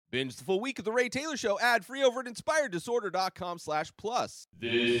Binge the full week of The Ray Taylor Show ad-free over at inspireddisorder.com/plus.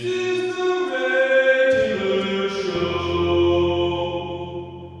 This is The Ray Taylor Show.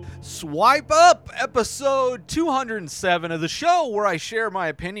 Swipe Up, episode 207 of the show, where I share my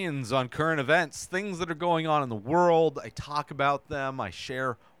opinions on current events, things that are going on in the world. I talk about them. I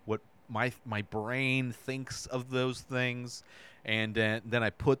share what my brain thinks of those things. And then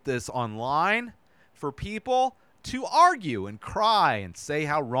I put this online for people to argue and cry and say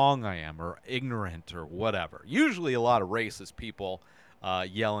how wrong I am or ignorant or whatever. Usually a lot of racist people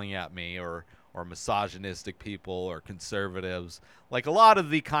yelling at me or misogynistic people or conservatives, like a lot of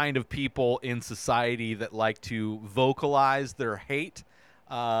the kind of people in society that like to vocalize their hate,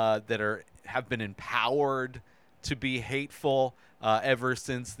 that have been empowered to be hateful ever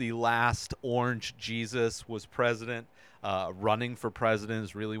since the last Orange Jesus was president. Running for president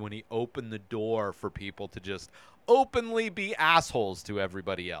is really when he opened the door for people to just openly be assholes to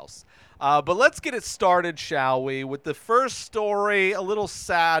everybody else. But let's get it started, shall we? With the first story, a little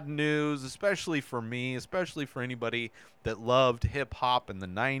sad news, especially for me, especially for anybody that loved hip-hop in the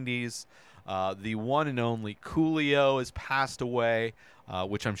 90s. The one and only Coolio has passed away,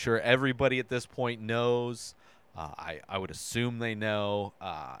 which I'm sure everybody at this point knows. I would assume they know.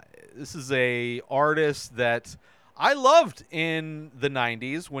 This is a artist that I loved in the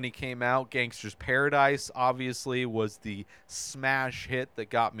 90s when he came out. Gangsta's Paradise, obviously, was the smash hit that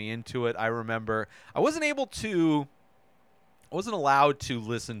got me into it. I remember I wasn't allowed to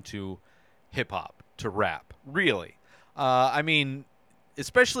listen to hip-hop, to rap, really. I mean,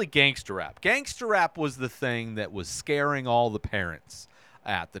 especially gangster rap. Gangster rap was the thing that was scaring all the parents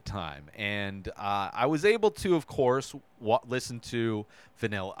at the time. And I was able to, of course, listen to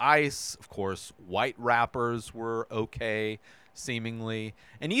Vanilla Ice. Of course, white rappers were okay, seemingly.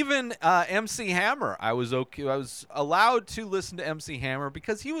 And even MC Hammer, I was allowed to listen to MC Hammer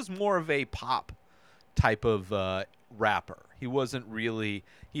because he was more of a pop type of rapper. He wasn't really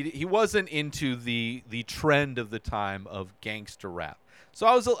he wasn't into the trend of the time of gangster rap. So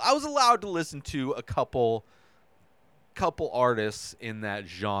I was allowed to listen to a couple artists in that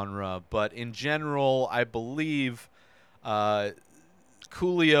genre, but in general, I believe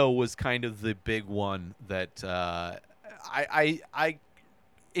Coolio was kind of the big one that I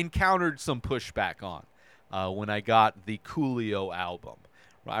encountered some pushback on when I got the Coolio album.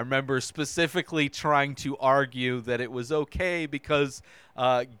 I remember specifically trying to argue that it was okay because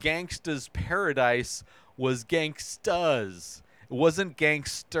Gangsta's Paradise was gangstas. It wasn't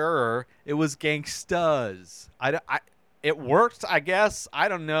gangster, it was gangstas. It worked, I guess. I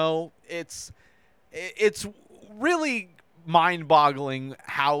don't know. It's really mind-boggling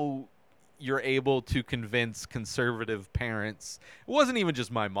how you're able to convince conservative parents. It wasn't even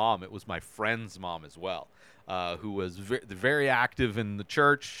just my mom. It was my friend's mom as well, who was very active in the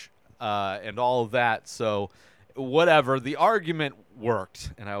church and all of that. So whatever. The argument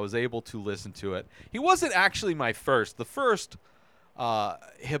worked, and I was able to listen to it. He wasn't actually my first. The first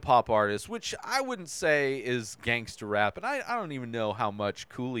hip-hop artist, which I wouldn't say is gangster rap, and I don't even know how much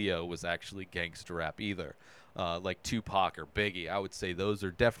Coolio was actually gangster rap either, like Tupac or Biggie. I would say those are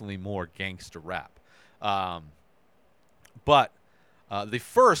definitely more gangster rap. But the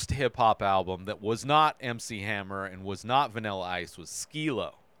first hip-hop album that was not MC Hammer and was not Vanilla Ice was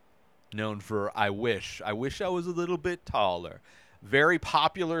Skee-Lo, known for I Wish I Was a Little Bit Taller. Very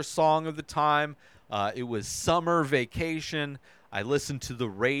popular song of the time. It was summer vacation. I listened to the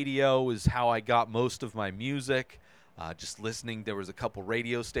radio is how I got most of my music. Just listening, there was a couple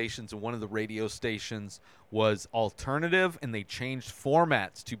radio stations, and one of the radio stations was alternative, and they changed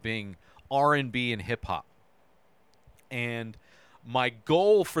formats to being R&B and hip-hop. And my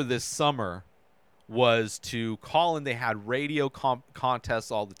goal for this summer was to call in. They had radio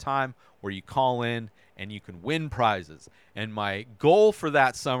contests all the time where you call in and you can win prizes. And my goal for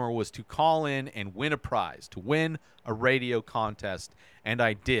that summer was to call in and win a prize, to win a radio contest. And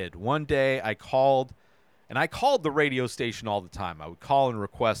I did. One day I called, and I called the radio station all the time. I would call and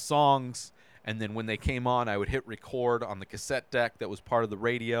request songs, and then when they came on, I would hit record on the cassette deck that was part of the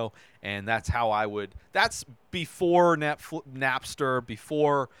radio, and that's how that's before Napster,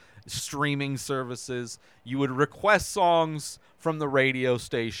 before streaming services. You would request songs from the radio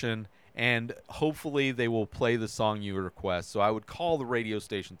station, and hopefully they will play the song you request. So I would call the radio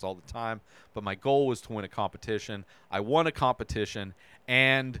stations all the time, but my goal was to win a competition. I won a competition,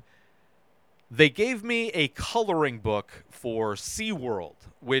 and they gave me a coloring book for SeaWorld,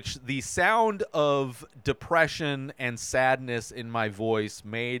 which the sound of depression and sadness in my voice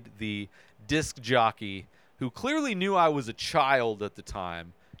made the disc jockey, who clearly knew I was a child at the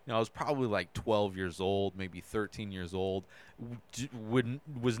time, I was probably like 12 years old, maybe 13 years old.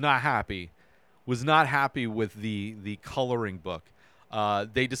 Was not happy with the coloring book.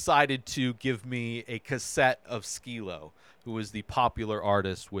 They decided to give me a cassette of Skee-Lo, who was the popular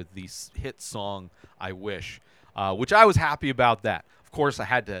artist with the hit song "I Wish," which I was happy about that. Of course, I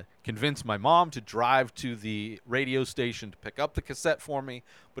had to convince my mom to drive to the radio station to pick up the cassette for me,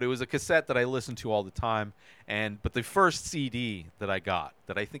 but it was a cassette that I listened to all the time. But the first CD that I got,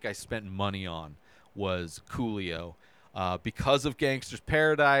 that I think I spent money on, was Coolio, because of Gangsta's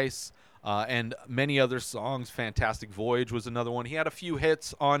Paradise. And many other songs. Fantastic Voyage was another one. He had a few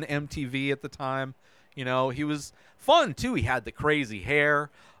hits on MTV at the time. He was fun, too. He had the crazy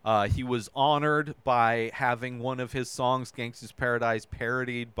hair. He was honored by having one of his songs, Gangsta's Paradise,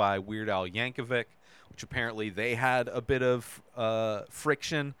 parodied by Weird Al Yankovic, which apparently they had a bit of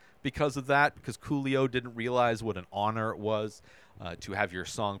friction because of that, because Coolio didn't realize what an honor it was to have your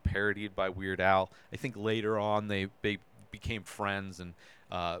song parodied by Weird Al. I think later on they became friends and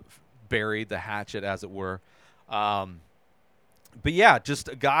buried the hatchet, as it were. But yeah, just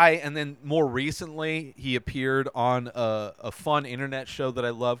a guy. And then more recently, he appeared on a fun internet show that I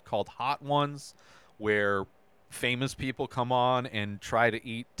love called Hot Ones, where famous people come on and try to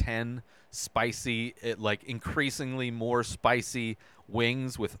eat 10 spicy, increasingly more spicy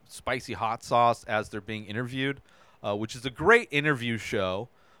wings with spicy hot sauce as they're being interviewed, which is a great interview show.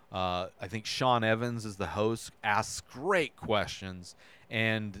 I think Sean Evans is the host, asks great questions,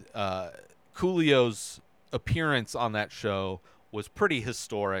 and Coolio's appearance on that show was pretty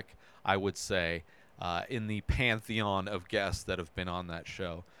historic, I would say, in the pantheon of guests that have been on that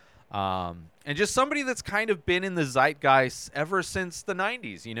show. And just somebody that's kind of been in the zeitgeist ever since the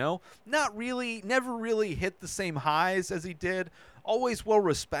 90s, never really hit the same highs as he did, always well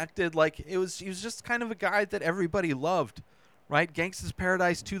respected. He was just kind of a guy that everybody loved. Right? Gangsta's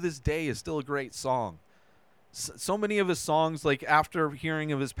Paradise to this day is still a great song. So many of his songs, after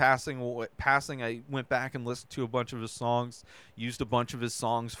hearing of his passing, I went back and listened to a bunch of his songs, used a bunch of his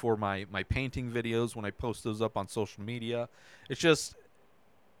songs for my painting videos when I post those up on social media. It's just,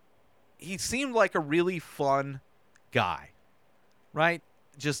 he seemed like a really fun guy, right?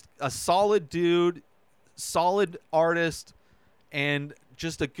 Just a solid dude, solid artist, and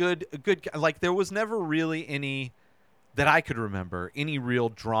just a good guy. There was never really any, that I could remember, any real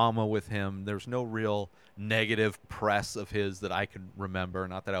drama with him. There's no real negative press of his that I can remember.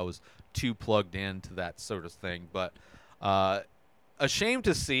 Not that I was too plugged into that sort of thing, but a shame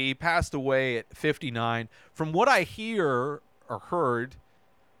to see. Passed away at 59. From what I hear or heard,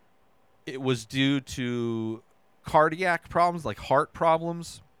 it was due to cardiac problems, like heart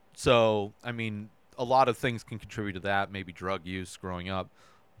problems. So, I mean, a lot of things can contribute to that. Maybe drug use growing up.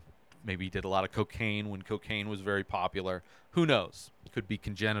 Maybe he did a lot of cocaine when cocaine was very popular. Who knows? It could be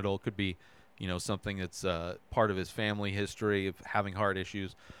congenital. Could be, something that's part of his family history of having heart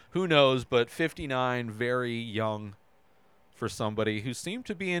issues. Who knows? But 59, very young for somebody who seemed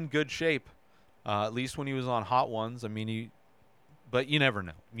to be in good shape, at least when he was on Hot Ones. I mean, but you never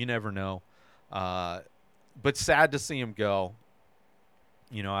know. You never know. But sad to see him go.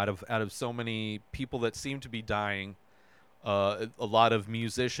 Out of so many people that seem to be dying. A lot of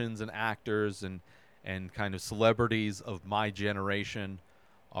musicians and actors and kind of celebrities of my generation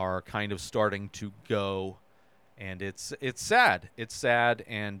are kind of starting to go, and it's sad. It's sad,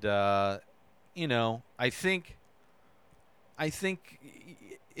 and I think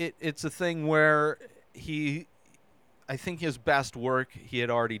it's a thing where I think his best work he had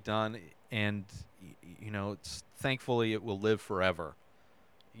already done, and it's thankfully it will live forever.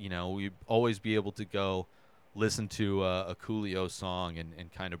 We'd always be able to go listen to a Coolio song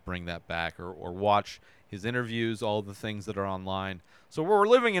and kind of bring that back, or watch his interviews, all the things that are online. So we're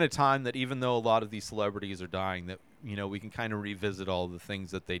living in a time that even though a lot of these celebrities are dying, that we can kind of revisit all the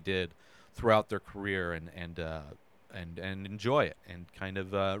things that they did throughout their career and enjoy it and kind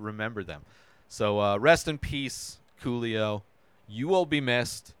of remember them. So rest in peace, Coolio. You will be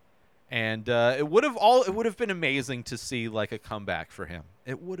missed. And it would have been amazing to see a comeback for him.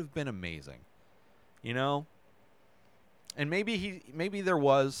 It would have been amazing. And maybe there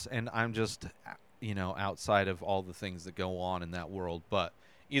was, and I'm just, outside of all the things that go on in that world. But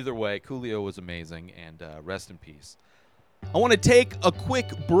either way, Coolio was amazing, and rest in peace. I want to take a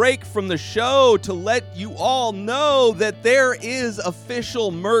quick break from the show to let you all know that there is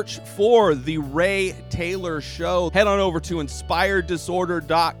official merch for the Ray Taylor Show. Head on over to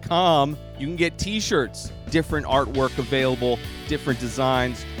inspireddisorder.com. You can get t-shirts, different artwork available, different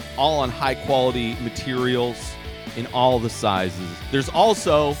designs, all on high quality materials. in all the sizes. There's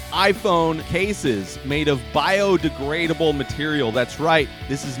also iPhone cases made of biodegradable material. That's right.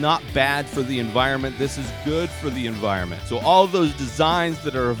 This is not bad for the environment. This is good for the environment. So all of those designs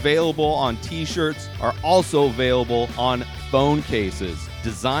that are available on t-shirts are also available on phone cases.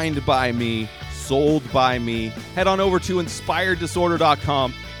 Designed by me, sold by me. Head on over to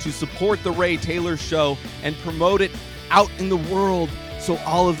inspireddisorder.com to support The Ray Taylor Show and promote it out in the world so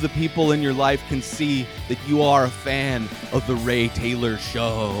all of the people in your life can see that you are a fan of The Ray Taylor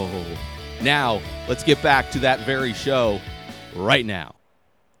Show. Now, let's get back to that very show right now.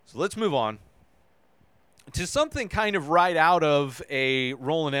 So let's move on to something kind of right out of a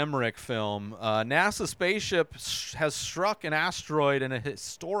Roland Emmerich film. NASA spaceship has struck an asteroid in a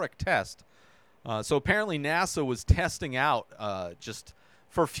historic test. So apparently NASA was testing out just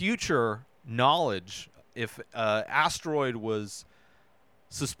for future knowledge if asteroid was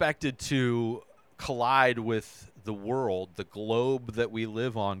suspected to collide with the world, the globe that we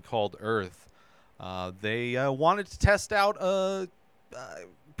live on called Earth. They wanted to test out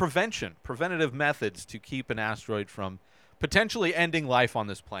preventative methods to keep an asteroid from potentially ending life on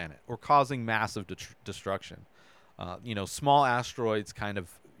this planet or causing massive destruction. Small asteroids kind of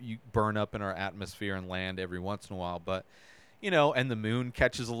burn up in our atmosphere and land every once in a while, but and the moon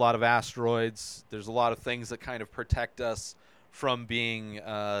catches a lot of asteroids. There's a lot of things that kind of protect us from being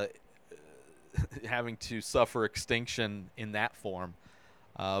having to suffer extinction in that form.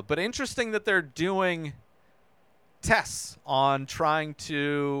 But interesting that they're doing tests on trying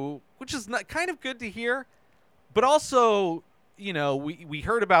to, which is not, kind of good to hear, but also, we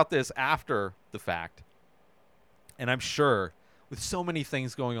heard about this after the fact. And I'm sure with so many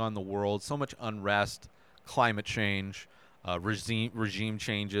things going on in the world, so much unrest, climate change, regime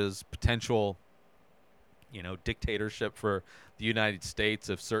changes, potential dictatorship for the United States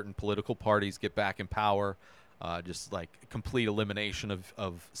if certain political parties get back in power, just like complete elimination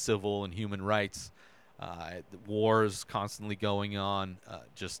of civil and human rights, wars constantly going on,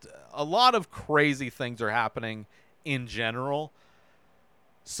 just a lot of crazy things are happening in general.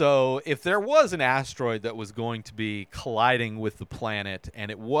 So if there was an asteroid that was going to be colliding with the planet and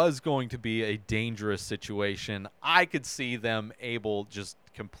it was going to be a dangerous situation, I could see them able just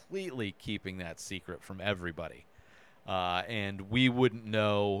completely keeping that secret from everybody. And we wouldn't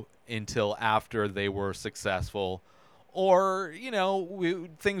know until after they were successful, or,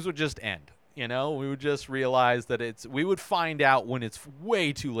 things would just end. We would just realize that we would find out when it's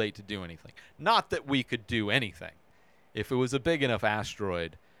way too late to do anything. Not that we could do anything. If it was a big enough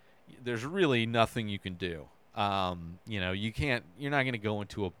asteroid, there's really nothing you can do. You're not going to go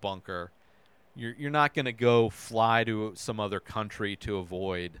into a bunker. You're not going to go fly to some other country to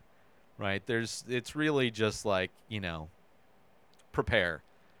avoid, right? It's really just like, prepare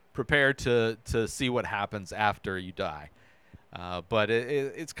to see what happens after you die. But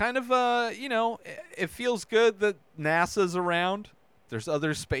it's kind of, it feels good that NASA's around. There's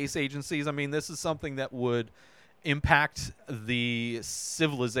other space agencies. I mean, this is something that would impact the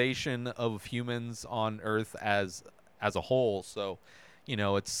civilization of humans on Earth as a whole. So,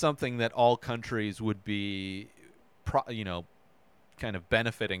 it's something that all countries would be, kind of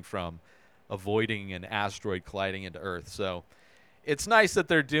benefiting from, avoiding an asteroid colliding into Earth. So it's nice that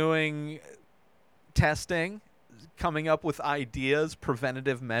they're doing testing, coming up with ideas,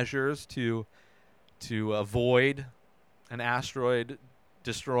 preventative measures to avoid an asteroid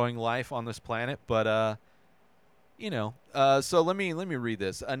destroying life on this planet. But so let me read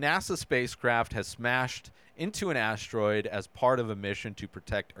this. A NASA spacecraft has smashed into an asteroid as part of a mission to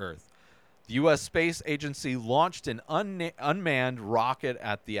protect Earth. The U.S. Space Agency launched an unmanned rocket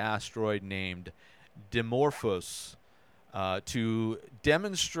at the asteroid named Dimorphos to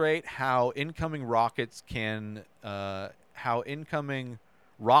demonstrate how incoming rocks can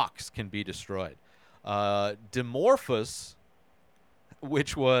be destroyed. Dimorphos,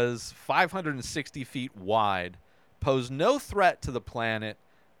 which was 560 feet wide, posed no threat to the planet,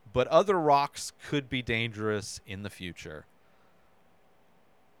 but other rocks could be dangerous in the future.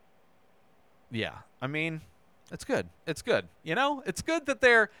 Yeah, I mean, it's good. It's good. It's good that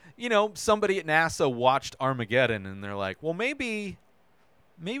they're, somebody at NASA watched Armageddon and they're like, well, maybe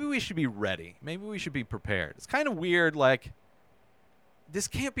we should be ready. Maybe we should be prepared. It's kind of weird. Like, this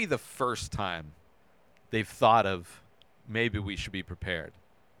can't be the first time they've thought of maybe we should be prepared.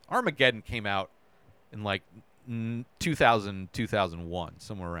 Armageddon came out in like 2000, 2001,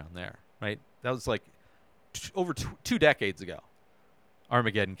 somewhere around there, right? That was like over 2 decades ago.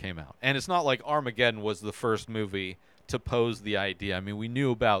 Armageddon came out. And it's not like Armageddon was the first movie to pose the idea. I mean, we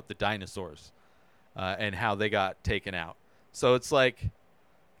knew about the dinosaurs and how they got taken out. So it's like,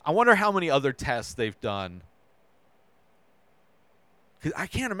 I wonder how many other tests they've done 'Cause I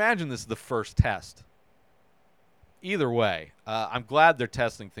can't imagine this is the first test. Either way, I'm glad they're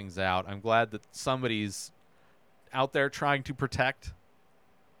testing things out. I'm glad that somebody's out there trying to protect.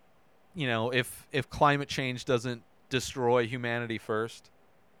 If climate change doesn't destroy humanity first.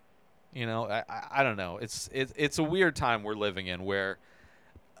 I don't know. It's a weird time we're living in where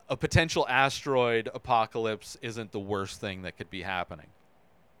a potential asteroid apocalypse isn't the worst thing that could be happening.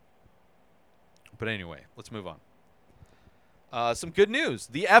 But anyway, let's move on. Some good news.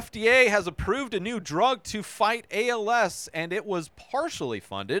 The FDA has approved a new drug to fight ALS, and it was partially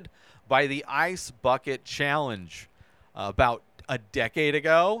funded by the Ice Bucket Challenge. About a decade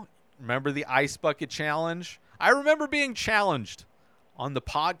ago, remember the Ice Bucket Challenge? I remember being challenged on the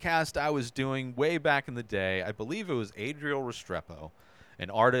podcast I was doing way back in the day. I believe it was Adriel Restrepo, an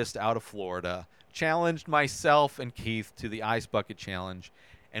artist out of Florida, challenged myself and Keith to the Ice Bucket Challenge,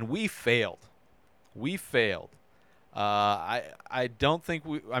 and we failed. I don't think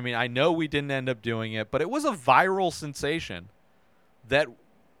I know we didn't end up doing it, but it was a viral sensation that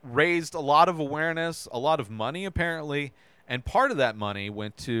raised a lot of awareness, a lot of money apparently, and part of that money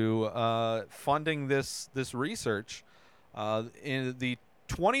went to funding this research. In the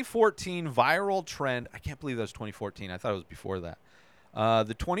 2014 viral trend, I can't believe that was 2014. I thought it was before that.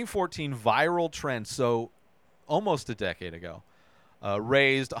 The 2014 viral trend, so almost a decade ago,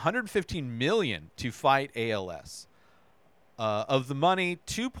 raised $115 million to fight ALS. Of the money,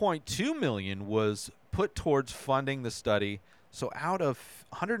 $2.2 million was put towards funding the study. So out of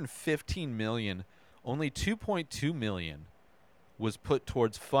 $115 million, only $2.2 million was put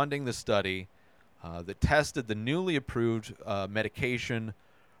towards funding the study that tested the newly approved medication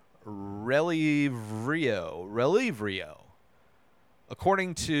Relyvrio,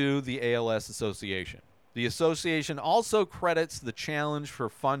 according to the ALS Association. The association also credits the challenge for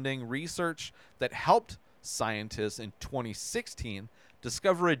funding research that helped scientists in 2016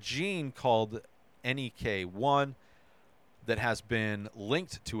 discover a gene called NEK1 that has been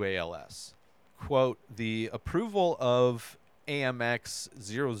linked to ALS. Quote, the approval of AMX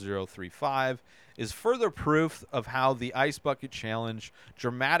 0035 is further proof of how the Ice Bucket Challenge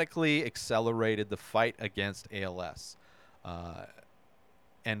dramatically accelerated the fight against ALS.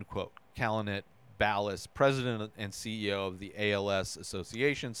 End quote. Kalanet Ballas, president and CEO of the ALS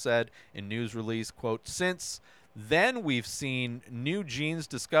Association, said in news release, quote, since then we've seen new genes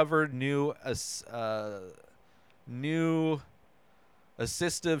discovered, new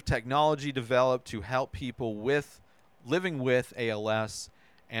assistive technology developed to help people living with ALS,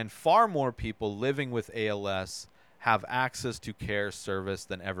 and far more people living with ALS have access to care service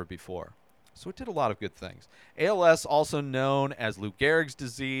than ever before. So it did a lot of good things. ALS, also known as Lou Gehrig's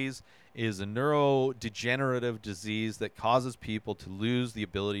disease, is a neurodegenerative disease that causes people to lose the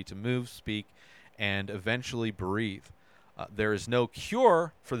ability to move, speak, and eventually breathe. There is no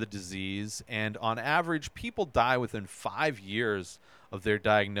cure for the disease, and on average, people die within 5 years of their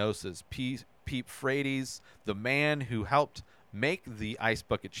diagnosis. Pete Frates, the man who helped make the Ice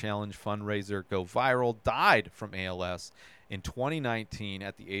Bucket Challenge fundraiser go viral, died from ALS in 2019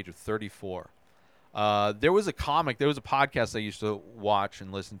 at the age of 34. There was a podcast I used to watch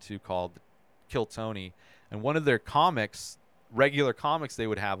and listen to called Kill Tony, and one of their regular comics they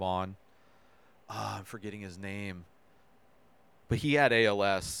would have on, I'm forgetting his name, but he had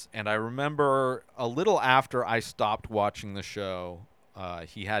ALS, and I remember a little after I stopped watching the show,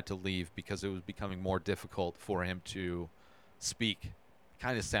 he had to leave because it was becoming more difficult for him to speak.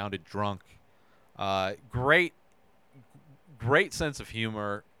 Kind of sounded drunk. Great sense of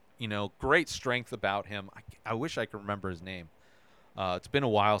humor, great strength about him. I wish I could remember his name. It's been a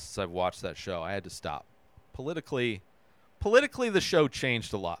while since I've watched that show. I had to stop. Politically, the show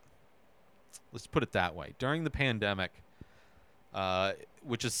changed a lot. Let's put it that way. During the pandemic,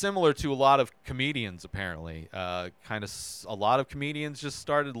 which is similar to a lot of comedians, apparently, a lot of comedians just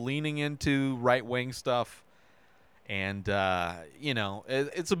started leaning into right-wing stuff. And,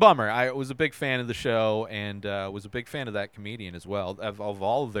 it's a bummer. I was a big fan of the show and was a big fan of that comedian as well, of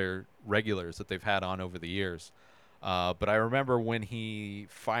all of their regulars that they've had on over the years. But I remember when he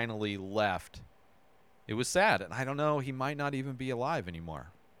finally left, it was sad. And I don't know, he might not even be alive anymore.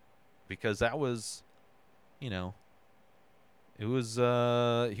 Because that was, it was,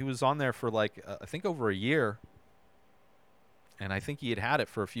 he was on there for I think over a year. And I think he had it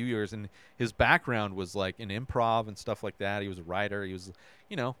for a few years, and his background was like in improv and stuff like that. He was a writer. He was,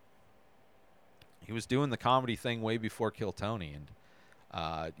 he was doing the comedy thing way before Kill Tony,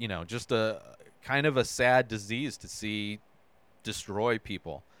 and just a kind of a sad disease to see destroy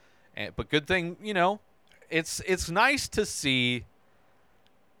people. But good thing, it's nice to see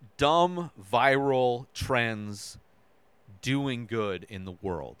dumb viral trends doing good in the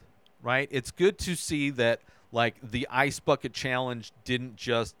world, right? It's good to see that, like, the Ice Bucket Challenge didn't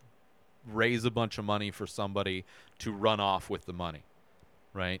just raise a bunch of money for somebody to run off with the money,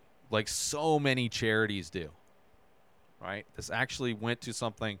 right? Like so many charities do, right? This actually went to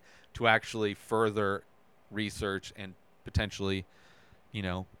something to actually further research and potentially, you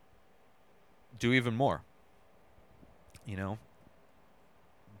know, do even more, you know,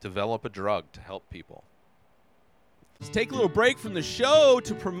 develop a drug to help people. Let's take a little break from the show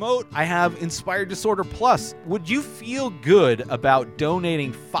to promote. I have Inspired Disorder Plus. Would you feel good about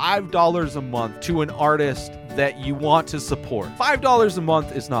donating $5 a month to an artist that you want to support? $5 a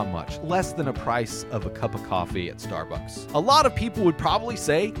month is not much, less than a price of a cup of coffee at Starbucks. A lot of people would probably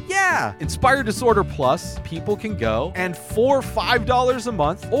say, yeah, Inspired Disorder Plus, people can go, and for $5 a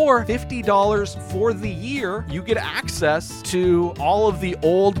month or $50 for the year, you get access to all of the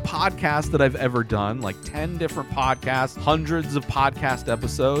old podcasts that I've ever done, like 10 different podcasts, hundreds of podcast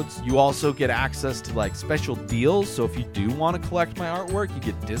episodes. You also get access to like special deals. So if you do want to collect my artwork, you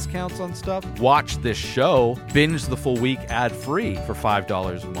get discounts on stuff. Watch this show, binge the full week ad-free for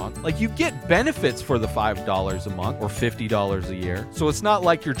 $5 a month. Like, you get benefits for the $5 a month or $50 a year. So it's not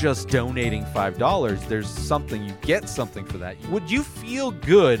like you're just donating $5. There's something, you get something for that. Would you feel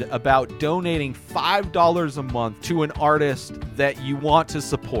good about donating $5 a month to an artist that you want to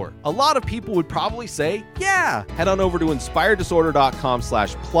support? A lot of people would probably say, yeah. Head on over to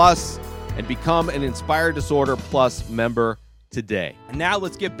inspireddisorder.com/plus and become an Inspired Disorder Plus member today. And now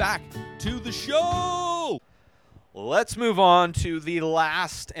let's get back to the show. Let's move on to the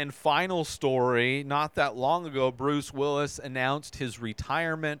last and final story. Not that long ago, Bruce Willis announced his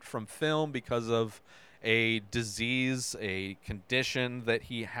retirement from film because of a disease, a condition that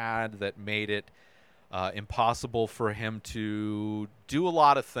he had that made it impossible for him to do a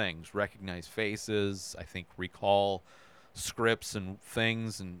lot of things, recognize faces, I think recall scripts and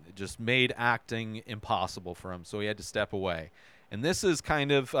things, and it just made acting impossible for him. So he had to step away. And this is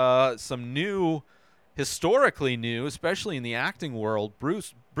kind of some new, historically new, especially in the acting world.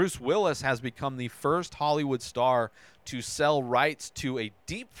 Bruce Willis has become the first Hollywood star to sell rights to a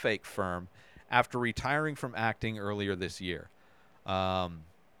deepfake firm after retiring from acting earlier this year. And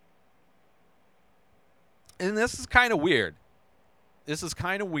this is kind of weird. This is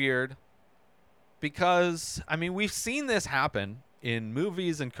kind of weird because, I mean, we've seen this happen in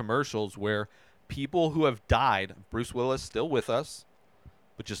movies and commercials where people who have died, Bruce Willis still with us,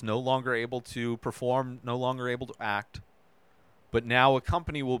 but just no longer able to perform, no longer able to act. But now a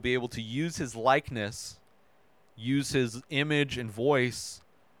company will be able to use his likeness, use his image and voice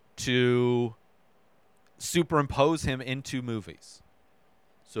to superimpose him into movies.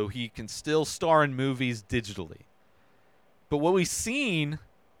 So he can still star in movies digitally. But what we've seen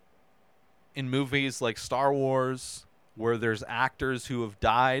in movies like Star Wars, where there's actors who have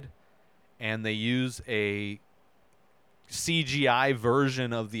died and they use a CGI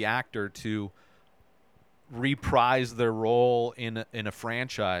version of the actor to reprise their role in a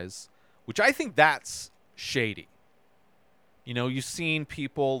franchise, which I think that's shady. You know, you've seen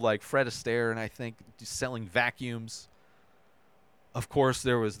people like Fred Astaire, and I think selling vacuums. Of course,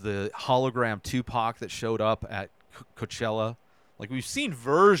 there was the hologram Tupac that showed up at Coachella. Like, we've seen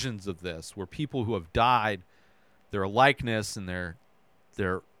versions of this where people who have died, their likeness and their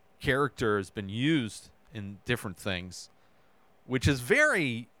character has been used in different things, which is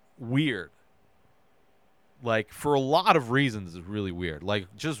very weird. Like, for a lot of reasons, it's really weird.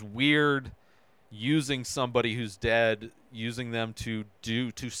 Like, just weird using somebody who's dead, using them to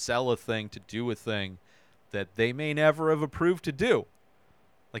sell a thing, to do a thing that they may never have approved to do,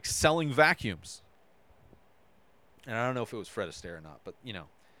 like selling vacuums. And I don't know if it was Fred Astaire or not, but, you know,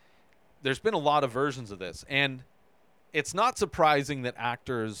 there's been a lot of versions of this. And it's not surprising that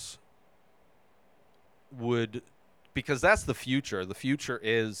actors would, because that's the future. The future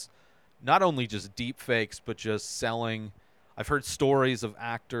is not only just deep fakes, but just selling. I've heard stories of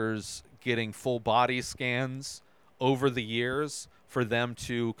actors getting full body scans over the years for them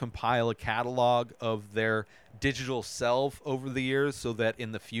to compile a catalog of their digital self over the years so that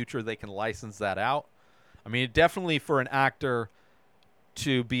in the future they can license that out. I mean, definitely for an actor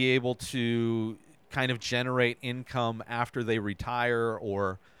to be able to kind of generate income after they retire,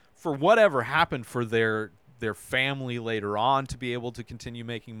 or for whatever happened for their family later on to be able to continue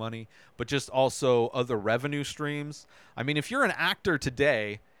making money, but just also other revenue streams. I mean, if you're an actor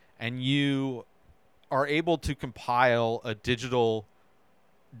today and you are able to compile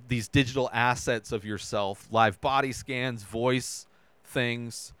these digital assets of yourself, live body scans, voice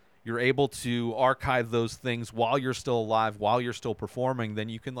things, you're able to archive those things while you're still alive, while you're still performing, then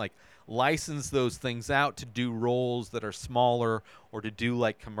you can like license those things out to do roles that are smaller or to do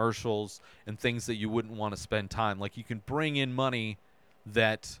like commercials and things that you wouldn't want to spend time. Like you can bring in money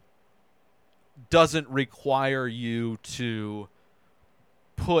that doesn't require you to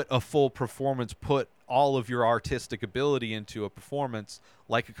put a full performance, put all of your artistic ability into a performance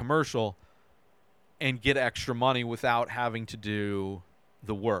like a commercial and get extra money without having to do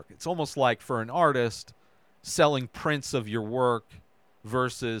the work. It's almost like for an artist selling prints of your work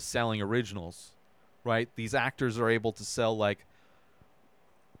versus selling originals, right? These actors are able to sell like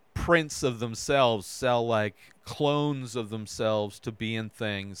prints of themselves, sell like clones of themselves to be in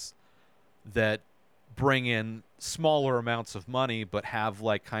things that bring in smaller amounts of money but have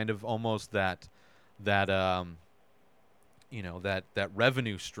like kind of almost that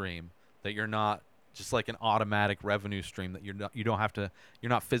revenue stream that you're not just like an automatic revenue stream that you're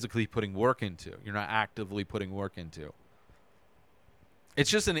not physically putting work into. You're not actively putting work into. It's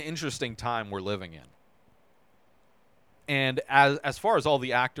just an interesting time we're living in. And as far as all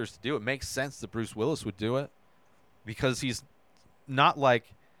the actors to do, it makes sense that Bruce Willis would do it because he's not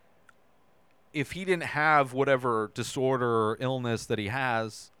like, if he didn't have whatever disorder or illness that he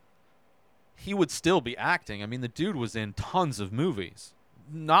has, he would still be acting. I mean, the dude was in tons of movies.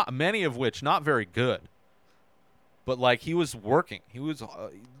 Not many of which not very good, but like he was working. He was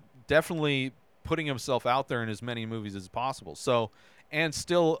definitely putting himself out there in as many movies as possible. So, and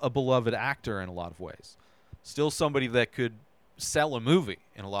still a beloved actor in a lot of ways. Still somebody that could sell a movie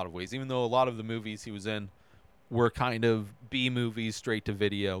in a lot of ways, even though a lot of the movies he was in were kind of B movies, straight to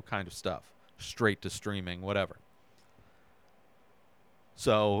video kind of stuff, straight to streaming, whatever.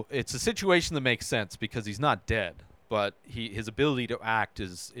 So it's a situation that makes sense because he's not dead. But his ability to act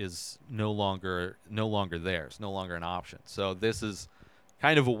is no longer there. It's no longer an option. So this is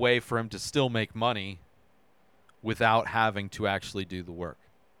kind of a way for him to still make money without having to actually do the work.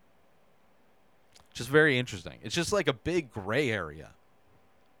 Just very interesting. It's just like a big gray area.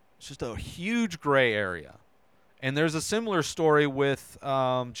 It's just a huge gray area. And there's a similar story with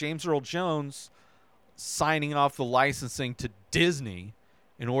James Earl Jones signing off the licensing to Disney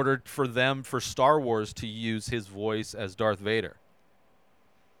in order for Star Wars to use his voice as Darth Vader.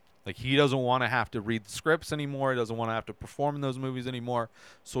 Like, he doesn't want to have to read the scripts anymore. He doesn't want to have to perform in those movies anymore.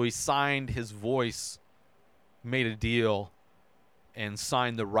 So he signed his voice, made a deal, and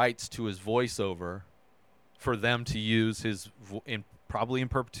signed the rights to his voiceover for them to use probably in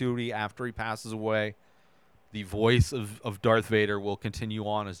perpetuity after he passes away. The voice of Darth Vader will continue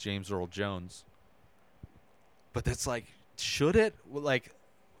on as James Earl Jones. But that's like, should it? Like,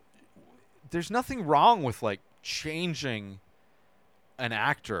 there's nothing wrong with like changing an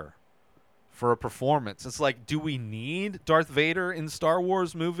actor for a performance. It's like, do we need Darth Vader in Star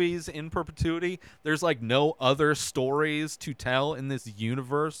Wars movies in perpetuity? There's like no other stories to tell in this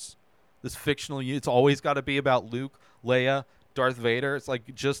universe, this fictional. It's always got to be about Luke, Leia, Darth Vader. It's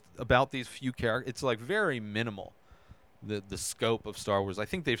like just about these few characters. It's like very minimal, the scope of Star Wars. I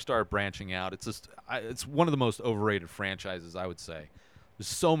think they've started branching out. It's just it's one of the most overrated franchises, I would say. There's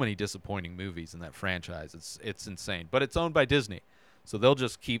so many disappointing movies in that franchise. It's insane. But it's owned by Disney. So they'll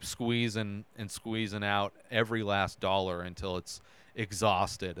just keep squeezing out every last dollar until it's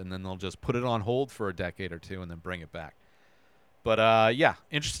exhausted, and then they'll just put it on hold for a decade or two and then bring it back. But yeah,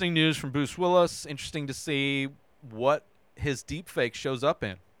 interesting news from Bruce Willis. Interesting to see what his deepfake shows up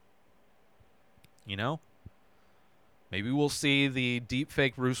in. You know? Maybe we'll see the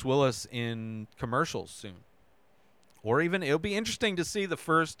deepfake Bruce Willis in commercials soon. Or even it'll be interesting to see the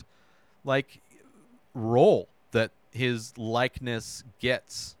first like role that his likeness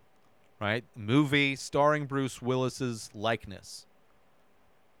gets, right? Movie starring Bruce Willis's likeness.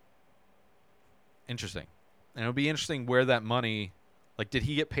 Interesting. And it'll be interesting where that money, like, did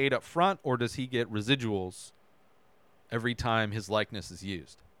he get paid up front or does he get residuals every time his likeness is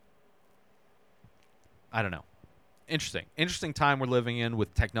used? I don't know. Interesting time we're living in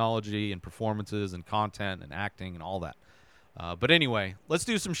with technology and performances and content and acting and all that. But anyway, let's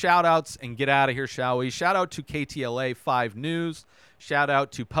do some shout-outs and get out of here, shall we? Shout out to KTLA 5 News. Shout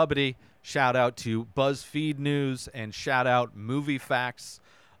out to Pubity. Shout out to BuzzFeed News. And shout out Movie Facts.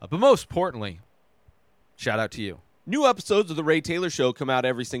 But most importantly, shout out to you. New episodes of The Ray Taylor Show come out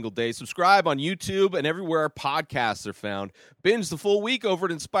every single day. Subscribe on YouTube and everywhere our podcasts are found. Binge the full week over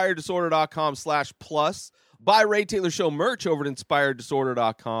at InspiredDisorder.com/plus. Buy Ray Taylor Show merch over at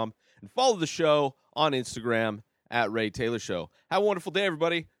InspiredDisorder.com. And follow the show on Instagram at Ray Taylor Show. Have a wonderful day,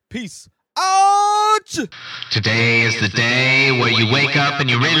 everybody. Peace out! much. Today is the day where you wake up and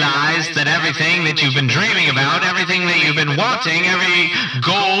you realize that everything that you've been dreaming about, everything that you've been wanting, every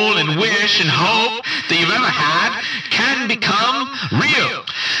goal and wish and hope that you've ever had can become real.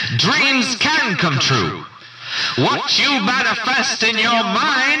 Dreams can come true. What you manifest in your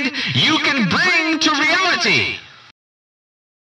mind, you can bring to reality.